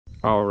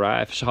All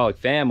right, FishAholic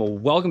fam, well,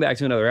 welcome back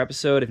to another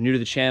episode. If you're new to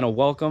the channel,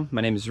 welcome.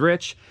 My name is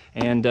Rich,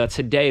 and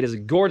today it is a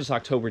gorgeous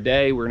October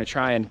day. We're gonna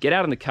try and get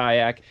out in the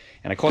kayak,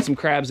 and I caught some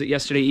crabs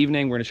yesterday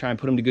evening. We're gonna try and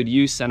put them to good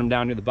use, send them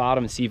down near the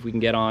bottom, and see if we can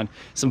get on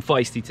some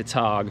feisty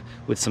tautog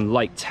with some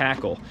light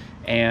tackle.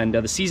 And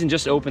the season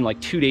just opened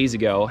like 2 days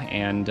ago,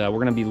 and we're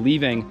gonna be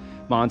leaving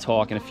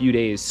Montauk in a few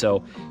days.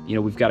 So, you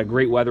know, we've got a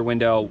great weather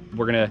window.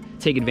 We're gonna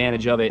take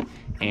advantage of it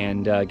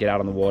and get out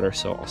on the water.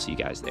 So I'll see you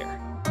guys there.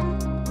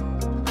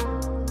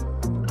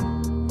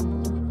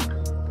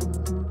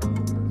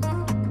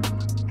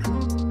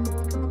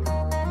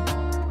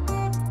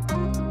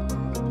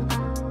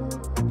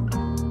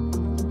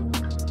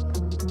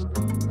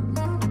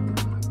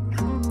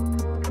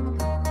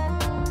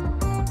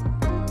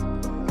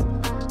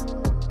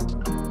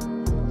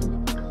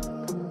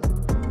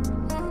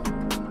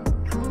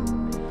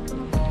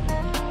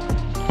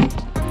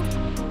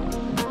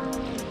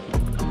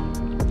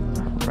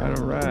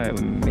 Alright,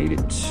 we made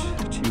it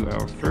to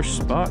our first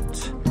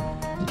spot,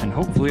 and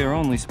hopefully our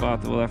only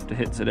spot that we'll have to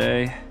hit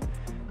today.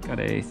 Got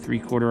a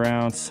 3/4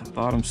 ounce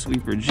bottom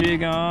sweeper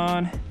jig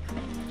on,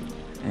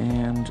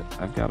 and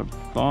I've got a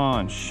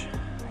bunch,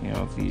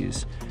 of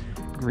these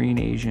green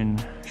Asian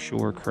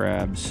shore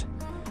crabs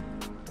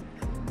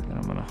that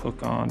I'm gonna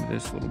hook onto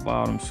this little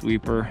bottom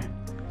sweeper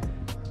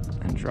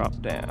and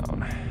drop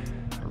down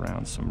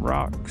around some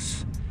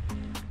rocks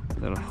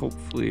that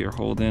hopefully are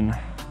holding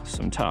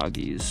some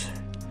toggies.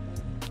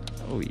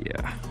 Oh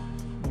yeah,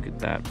 look at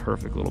that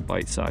perfect little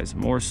bite-sized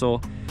morsel.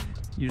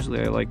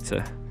 Usually I like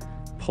to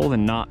pull the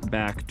knot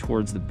back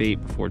towards the bait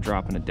before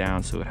dropping it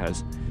down so it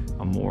has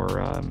a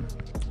more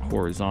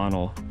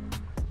horizontal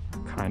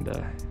kind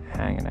of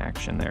hanging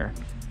action there.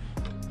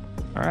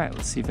 All right,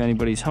 let's see if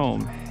anybody's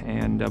home.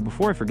 And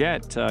before I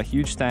forget,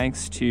 huge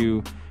thanks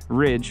to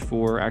Ridge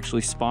for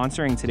actually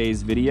sponsoring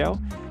today's video.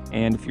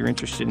 And if you're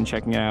interested in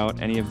checking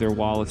out any of their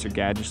wallets or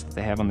gadgets that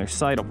they have on their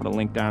site, I'll put a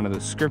link down in the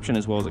description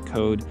as well as a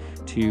code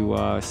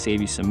to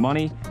save you some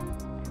money.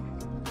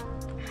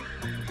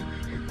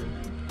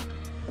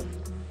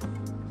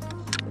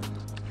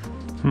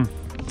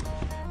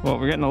 Well,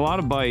 we're getting a lot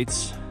of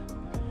bites,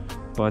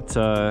 but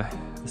the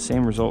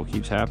same result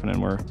keeps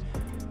happening. We're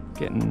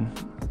getting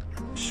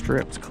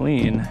stripped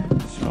clean.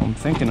 So I'm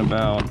thinking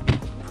about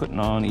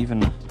putting on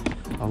even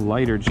a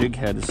lighter jig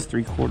head. This is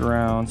 3/4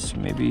 ounce,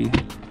 maybe.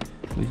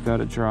 We've got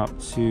to drop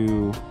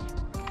to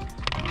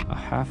a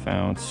 1/2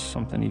 ounce,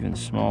 something even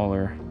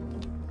smaller.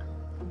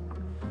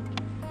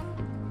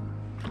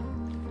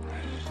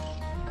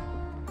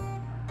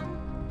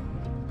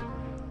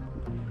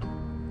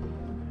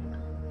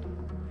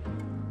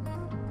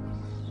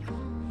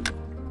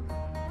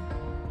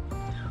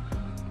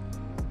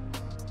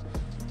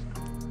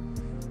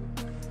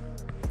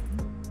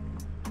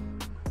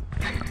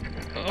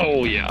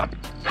 Oh yeah,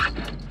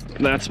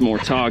 that's more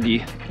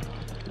toggy.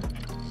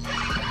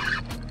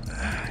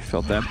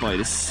 Felt that bite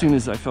as soon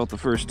as I felt the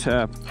first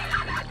tap.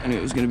 I knew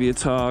it was gonna be a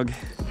tog.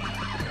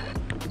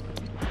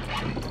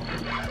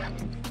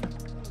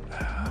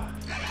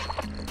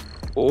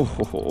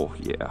 Oh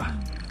yeah.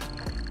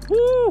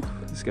 Woo!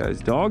 This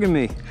guy's dogging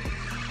me.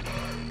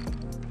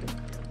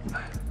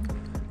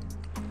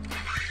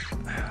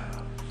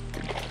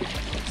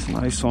 It's a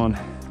nice one.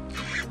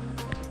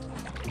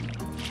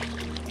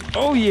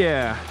 Oh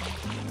yeah.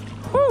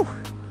 Woo!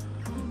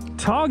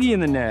 Toggy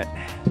in the net.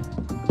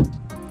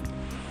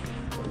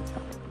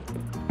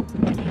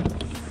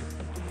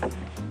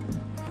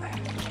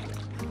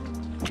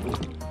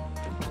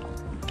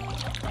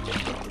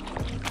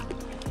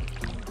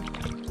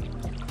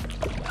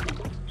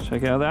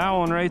 Check out that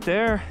one right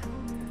there.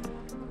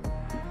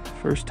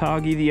 First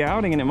toggy of the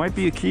outing, and it might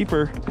be a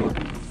keeper.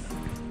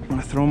 I'm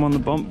gonna throw him on the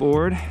bump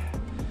board.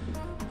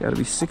 Gotta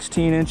be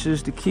 16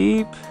 inches to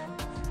keep.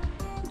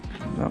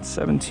 About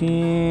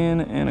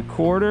 17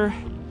 1/4.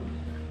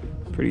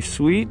 Pretty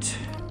sweet.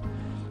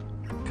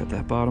 Cut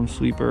that bottom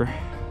sweeper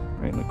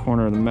right in the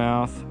corner of the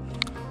mouth.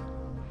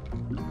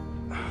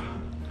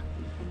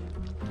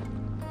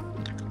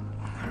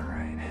 All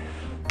right,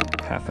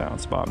 1/2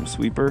 ounce bottom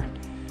sweeper.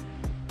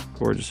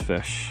 Gorgeous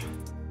fish.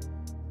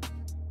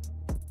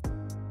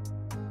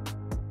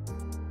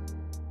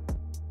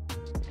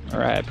 All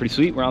right, pretty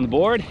sweet. We're on the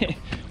board.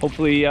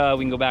 Hopefully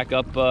we can go back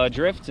up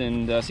drift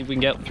and see if we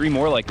can get 3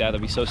 more like that.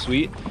 That'd be so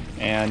sweet.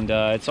 And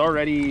it's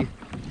already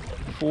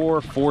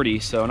 4:40,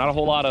 so not a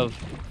whole lot of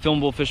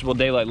filmable, fishable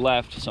daylight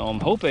left. So I'm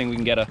hoping we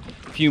can get a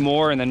few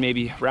more and then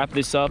maybe wrap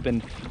this up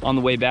and on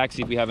the way back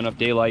see if we have enough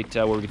daylight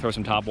where we can throw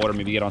some top water,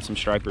 maybe get on some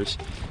stripers.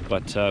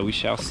 But we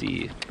shall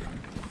see.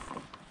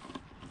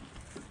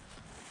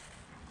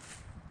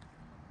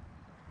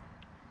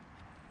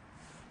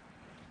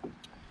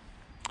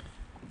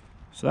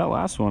 So that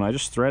last one, I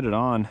just threaded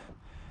on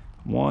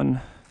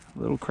one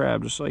little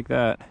crab just like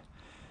that.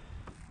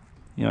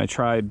 I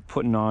tried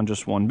putting on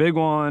just one big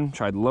one,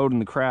 tried loading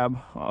the crab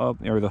up,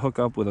 or the hook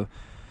up with a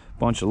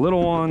bunch of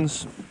little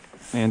ones,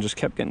 and just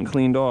kept getting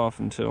cleaned off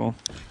until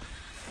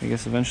I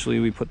guess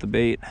eventually we put the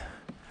bait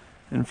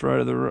in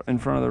front of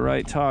the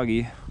right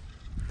toggy.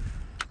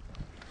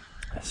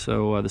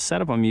 So the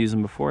setup I'm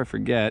using, before I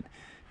forget,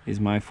 is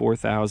my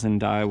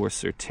 4000 Daiwa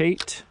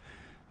Certate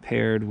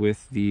paired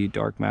with the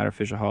Dark Matter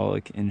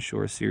FishAholic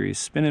Inshore Series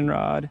spinning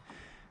rod.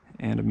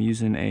 And I'm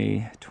using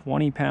a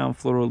 20-pound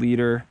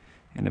fluoroleader,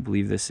 and I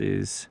believe this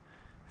is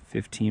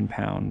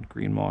 15-pound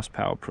Green Moss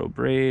Power Pro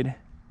braid.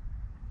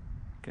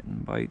 Getting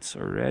bites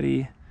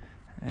already,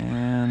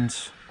 and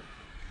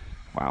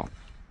wow,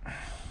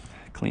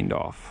 cleaned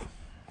off.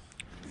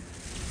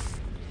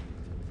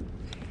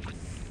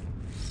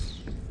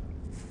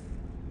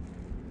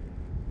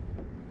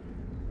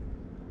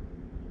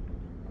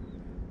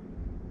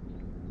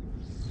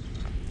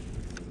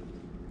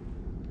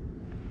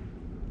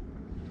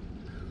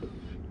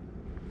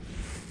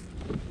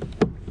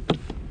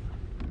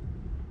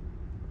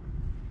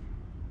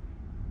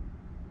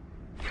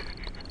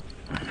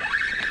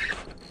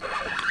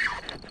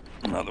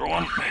 Another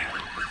one.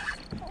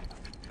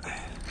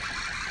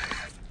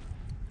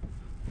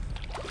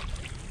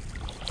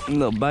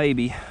 Little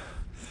baby.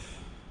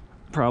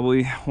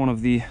 Probably one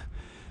of the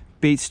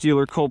bait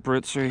stealer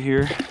culprits right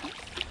here.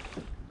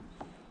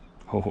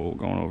 Oh,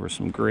 going over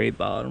some gray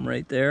bottom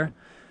right there.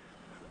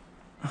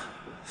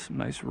 Some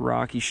nice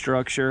rocky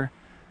structure.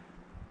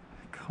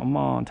 Come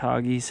on,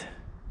 toggies.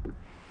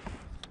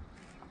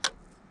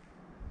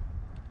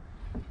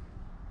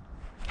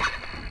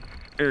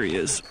 There he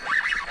is.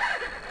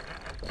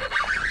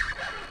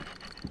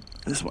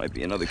 This might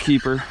be another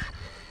keeper.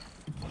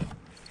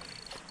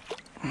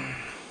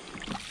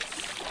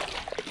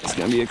 It's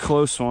gonna be a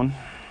close one.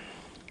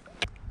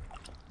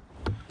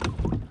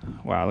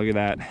 Wow, look at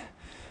that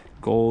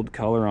gold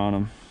color on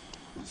him.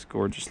 This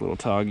gorgeous little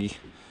toggy.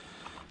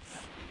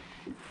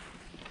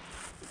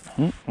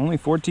 Only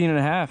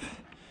 14.5.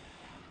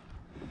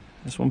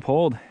 This one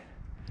pulled.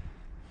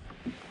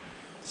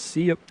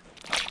 See ya.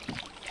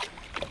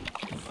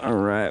 All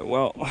right,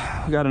 well,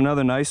 we got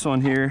another nice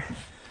one here.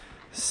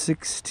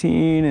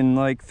 16 and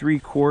like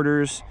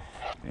 3/4,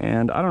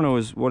 and I don't know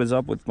what is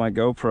up with my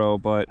GoPro,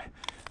 but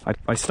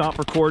I stopped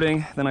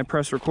recording, then I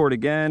press record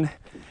again,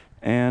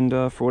 and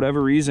for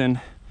whatever reason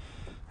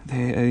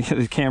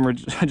the camera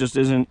just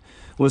isn't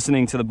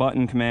listening to the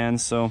button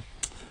commands, so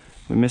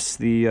we missed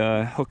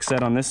the hook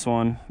set on this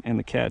one and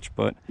the catch,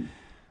 but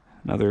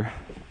another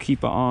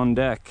keeper on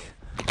deck.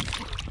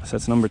 So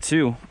that's number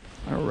 2.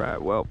 All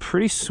right, well,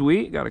 pretty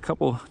sweet. Got a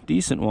couple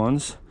decent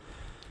ones.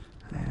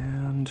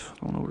 And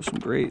going over some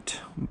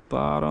great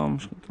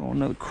bottoms. Throw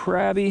another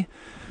crabby.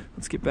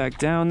 Let's get back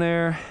down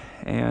there.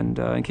 And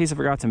in case I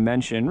forgot to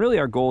mention, really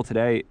our goal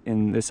today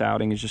in this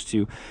outing is just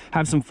to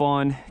have some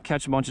fun,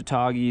 catch a bunch of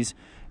toggies,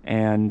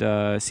 and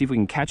see if we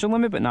can catch a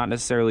limit, but not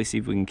necessarily see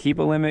if we can keep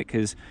a limit,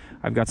 because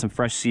I've got some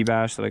fresh sea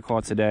bass that I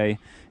caught today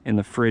in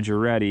the fridge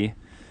already.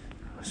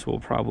 So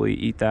we'll probably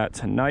eat that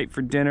tonight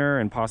for dinner,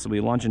 and possibly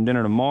lunch and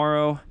dinner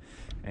tomorrow.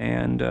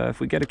 And if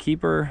we get a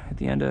keeper at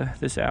the end of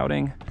this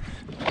outing,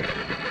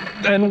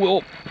 then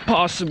we'll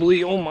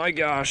possibly, oh my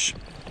gosh,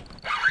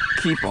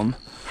 keep them.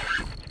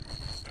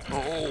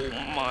 Oh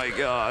my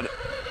God.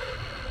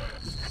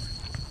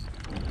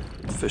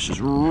 The fish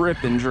is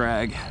ripping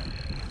drag.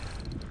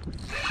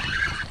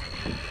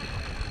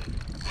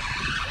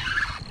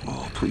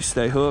 Oh, please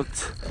stay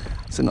hooked.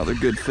 It's another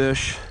good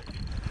fish.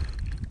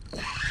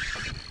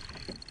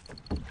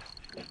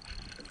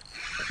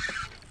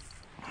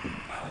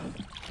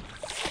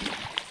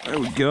 There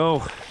we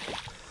go.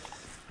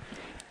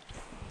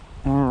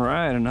 All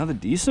right, another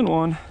decent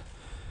one.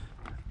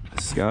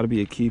 This has got to be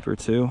a keeper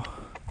too.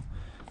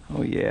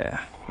 Oh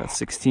yeah, about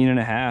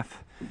 16.5.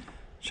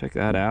 Check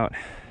that out.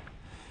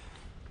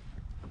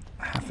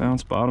 1/2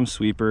 ounce bottom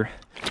sweeper.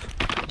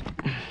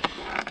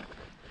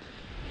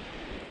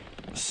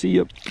 See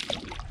ya.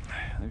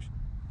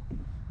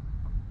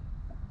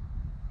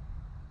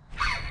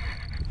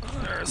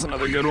 There's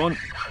another good one.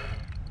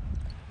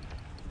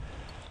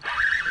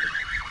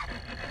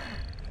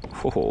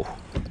 Oh,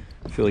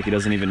 I feel like he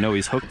doesn't even know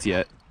he's hooked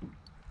yet.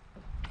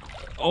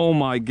 Oh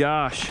my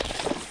gosh.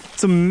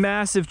 It's a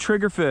massive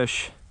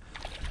triggerfish.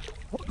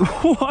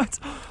 What?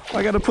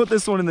 I gotta put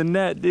this one in the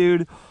net,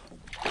 dude.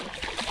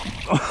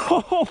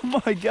 Oh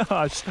my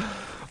gosh.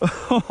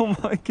 Oh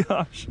my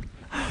gosh.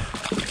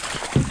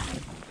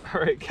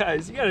 All right,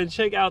 guys, you gotta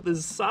check out the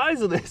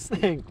size of this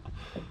thing.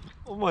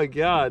 Oh my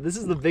God, this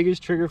is the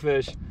biggest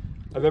triggerfish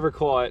I've ever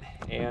caught.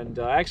 And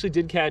I actually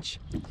did catch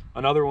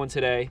another one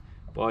today,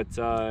 but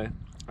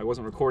I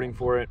wasn't recording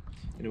for it,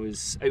 and it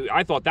was,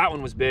 I thought that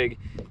one was big,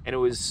 and it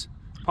was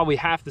probably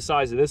half the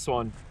size of this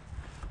one.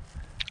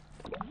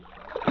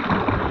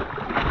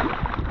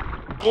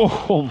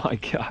 Oh my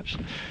gosh.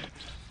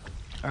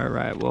 All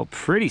right, well,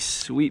 pretty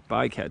sweet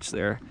bycatch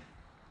there.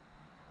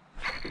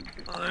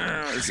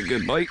 That's a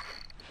good bite.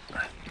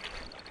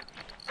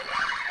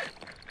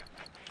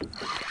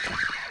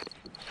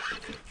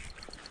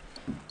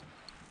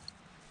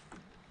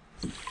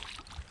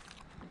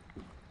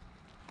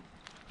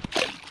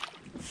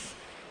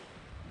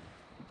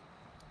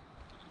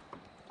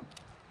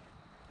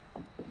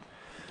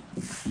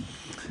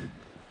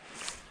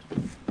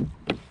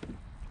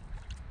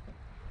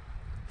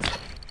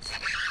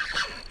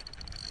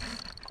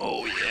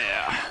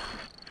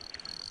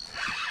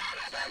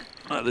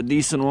 Another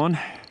decent one.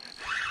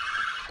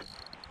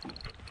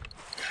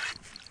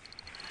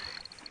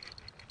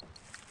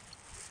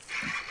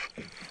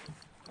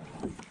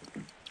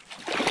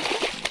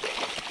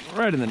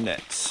 Right in the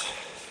net.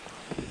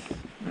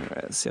 All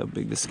right, let's see how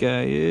big this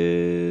guy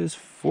is.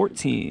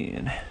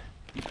 14.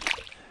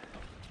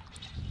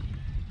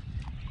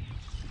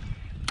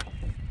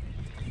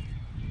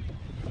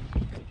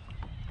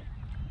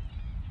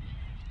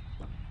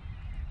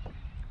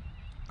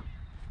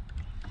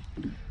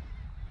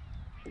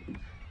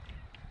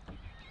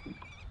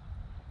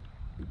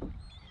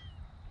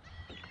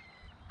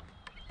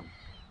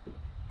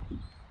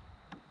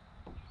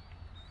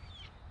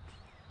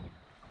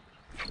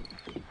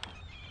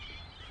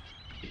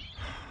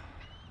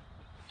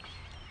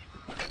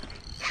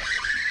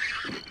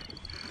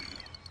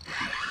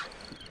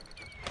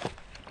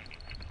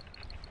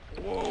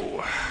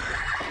 Whoa.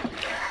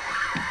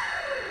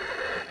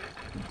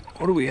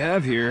 What do we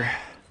have here?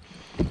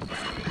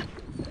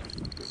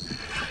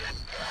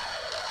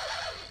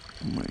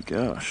 Oh my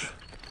gosh.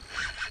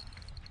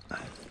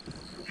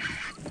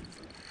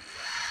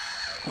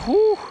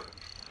 Whew.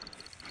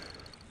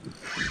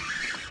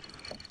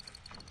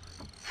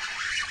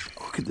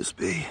 What could this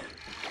be?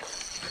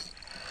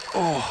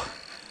 Oh,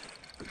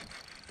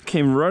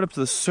 came right up to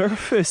the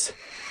surface.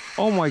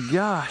 Oh my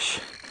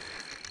gosh.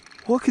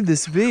 What could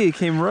this be? It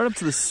came right up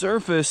to the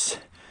surface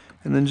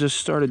and then just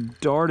started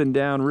darting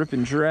down, rip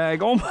and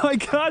drag. Oh my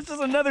gosh, there's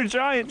another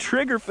giant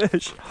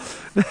triggerfish.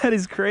 That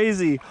is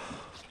crazy.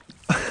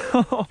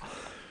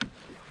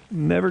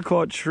 Never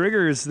caught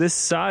triggers this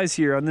size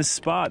here on this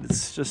spot.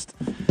 It's just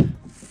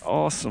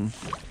awesome.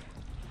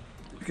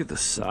 Look at the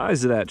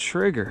size of that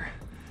trigger.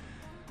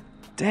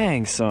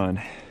 Dang,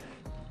 son.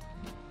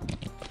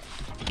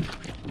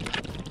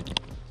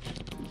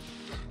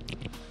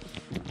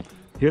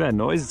 Hear that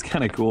noise? It's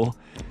kind of cool.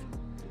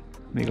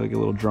 Make like a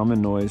little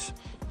drumming noise.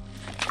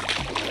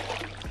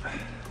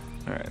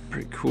 All right,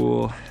 pretty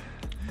cool.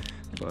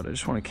 But I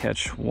just want to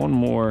catch one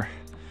more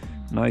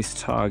nice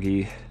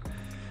toggy.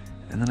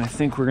 And then I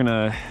think we're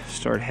gonna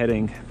start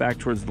heading back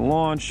towards the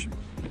launch.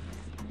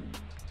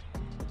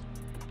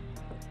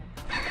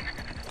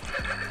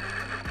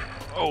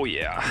 Oh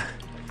yeah.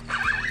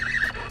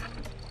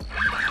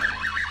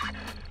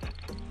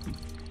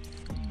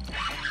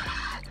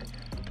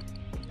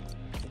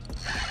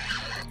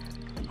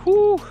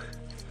 Whew.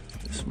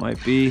 This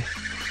might be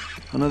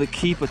another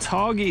keep a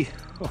toggy.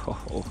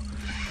 Oh,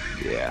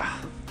 yeah.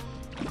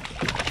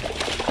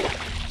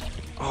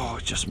 Oh,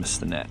 just missed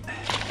the net.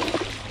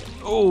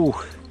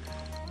 Oh,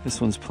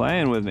 this one's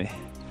playing with me.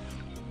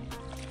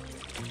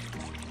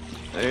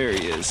 There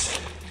he is.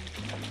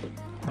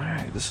 All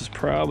right, this is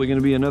probably gonna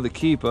be another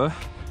keeper.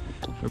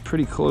 We're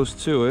pretty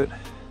close to it.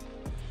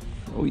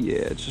 Oh yeah,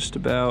 it's just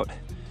about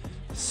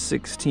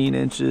 16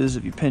 inches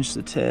if you pinch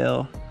the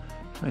tail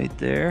right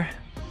there.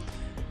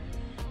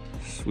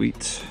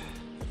 Sweet.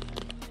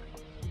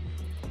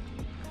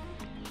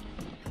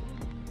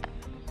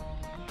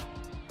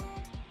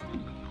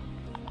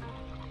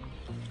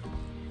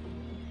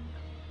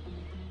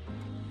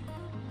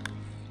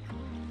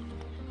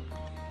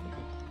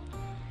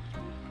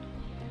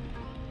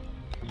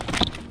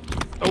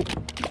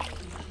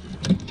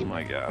 Oh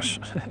my gosh.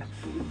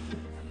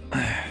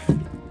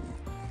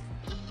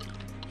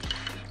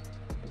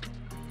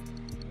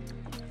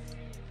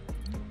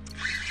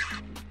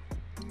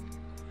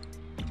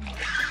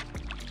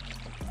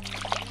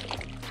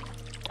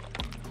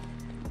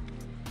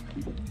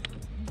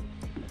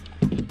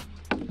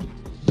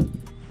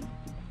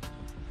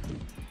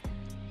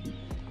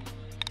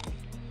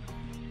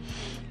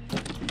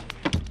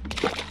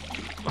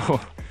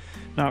 Oh,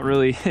 not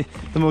really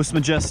the most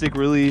majestic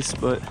release,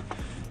 but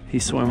he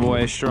swam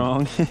away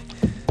strong.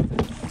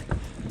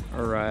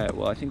 All right,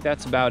 well, I think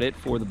that's about it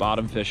for the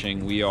bottom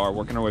fishing. We are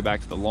working our way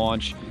back to the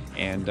launch,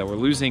 and we're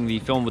losing the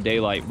film with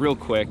daylight real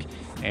quick,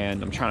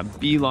 and I'm trying to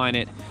beeline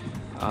it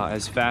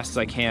as fast as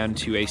I can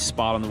to a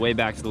spot on the way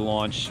back to the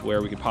launch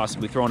where we could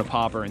possibly throw in a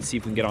popper and see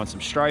if we can get on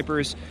some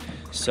stripers.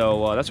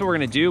 So that's what we're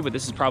gonna do, but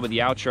this is probably the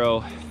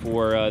outro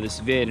for this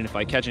vid, and if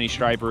I catch any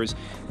stripers,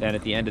 then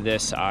at the end of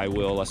this, I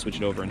will switch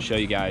it over and show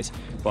you guys.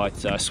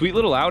 But sweet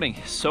little outing.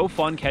 So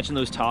fun catching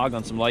those tog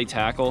on some light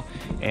tackle,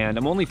 and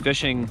I'm only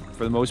fishing,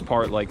 for the most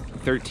part, like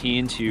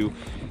 13 to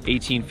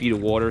 18 feet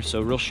of water,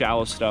 so real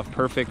shallow stuff.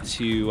 Perfect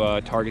to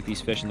target these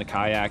fish in the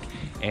kayak.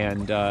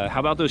 And how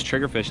about those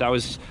triggerfish? That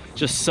was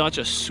just such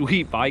a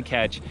sweet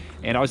bycatch,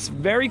 and I was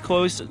very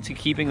close to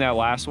keeping that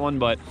last one,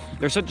 but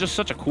they're just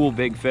such a cool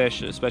big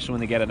fish, especially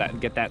when they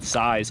get that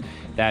size,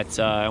 that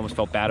I almost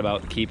felt bad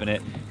about keeping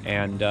it,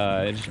 and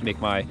it just make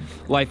my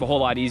life a whole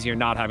lot easier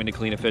not having to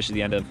clean a fish at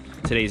the end of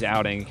today's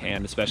outing,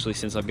 and especially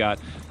since I've got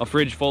a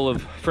fridge full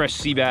of fresh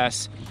sea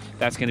bass.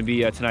 That's going to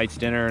be tonight's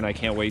dinner, and I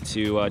can't wait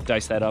to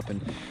dice that up and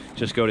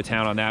just go to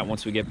town on that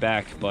once we get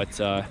back.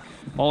 But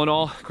all in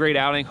all, great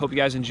outing. Hope you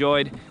guys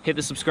enjoyed. Hit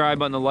the subscribe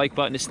button, the like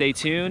button to stay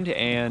tuned,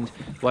 and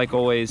like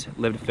always,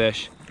 live to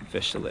fish,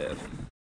 fish to live.